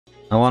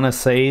I want to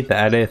say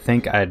that I didn't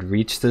think I'd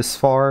reach this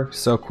far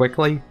so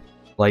quickly.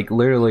 Like,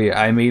 literally,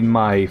 I made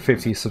my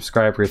 50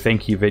 subscriber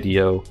thank you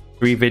video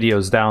 3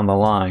 videos down the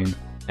line.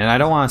 And I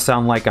don't want to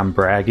sound like I'm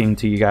bragging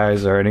to you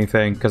guys or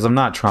anything, because I'm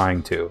not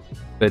trying to.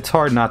 But it's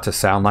hard not to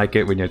sound like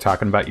it when you're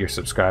talking about your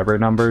subscriber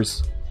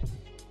numbers.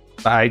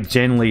 I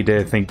genuinely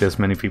didn't think this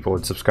many people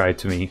would subscribe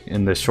to me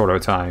in this shorter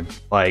time.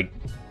 Like,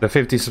 the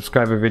 50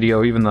 subscriber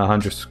video, even the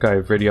 100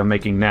 subscriber video I'm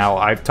making now,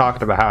 I've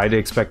talked about how I didn't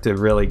expect to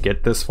really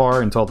get this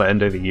far until the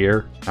end of the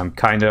year. I'm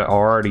kinda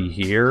already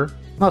here.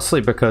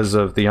 Mostly because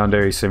of the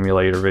Yandere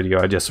Simulator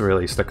video I just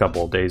released a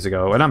couple of days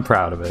ago, and I'm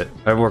proud of it.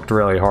 I've worked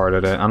really hard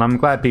at it, and I'm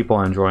glad people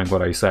are enjoying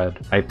what I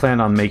said. I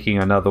plan on making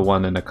another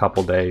one in a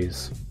couple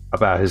days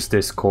about his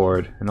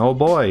Discord, and oh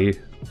boy,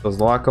 there's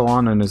a lot going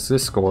on in his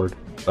Discord.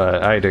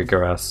 But I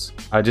digress.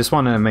 I just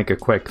wanted to make a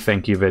quick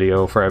thank you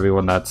video for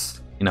everyone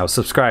that's, you know,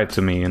 subscribed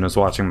to me and is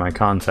watching my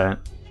content.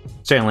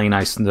 It's generally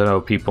nice to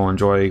know people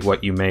enjoy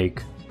what you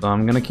make, so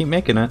I'm gonna keep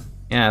making it.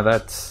 Yeah,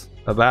 that's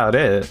about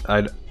it.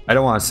 I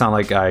don't want to sound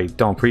like I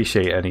don't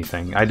appreciate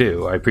anything. I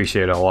do. I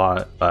appreciate it a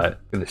lot, but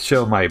I'm gonna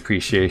show my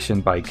appreciation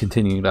by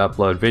continuing to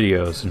upload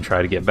videos and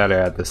try to get better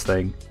at this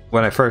thing.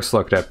 When I first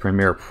looked at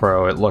Premiere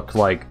Pro, it looked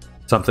like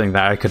something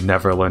that I could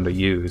never learn to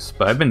use,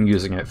 but I've been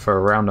using it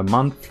for around a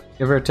month,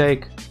 give or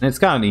take, and it's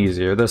gotten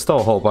easier. There's still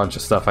a whole bunch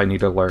of stuff I need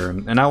to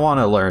learn, and I want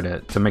to learn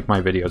it to make my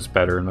videos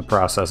better in the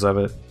process of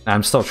it.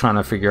 I'm still trying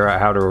to figure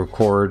out how to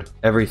record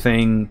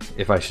everything,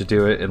 if I should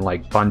do it in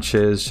like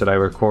bunches. Should I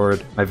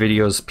record my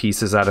videos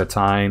pieces at a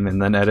time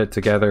and then edit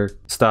together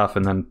stuff,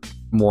 and then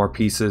more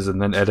pieces and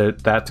then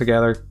edit that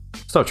together?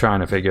 Still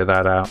trying to figure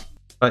that out.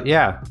 But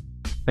yeah,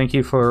 thank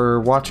you for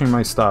watching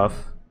my stuff.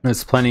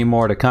 There's plenty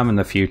more to come in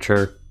the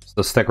future,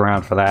 so stick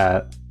around for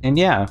that. And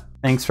yeah,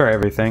 thanks for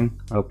everything.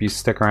 Hope you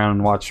stick around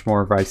and watch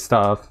more of my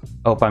stuff.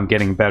 Hope I'm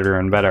getting better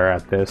and better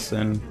at this.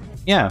 And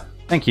yeah,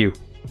 thank you.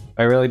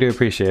 I really do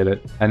appreciate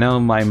it. I know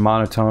my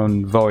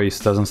monotone voice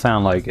doesn't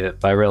sound like it,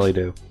 but I really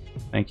do.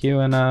 Thank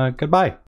you, and goodbye.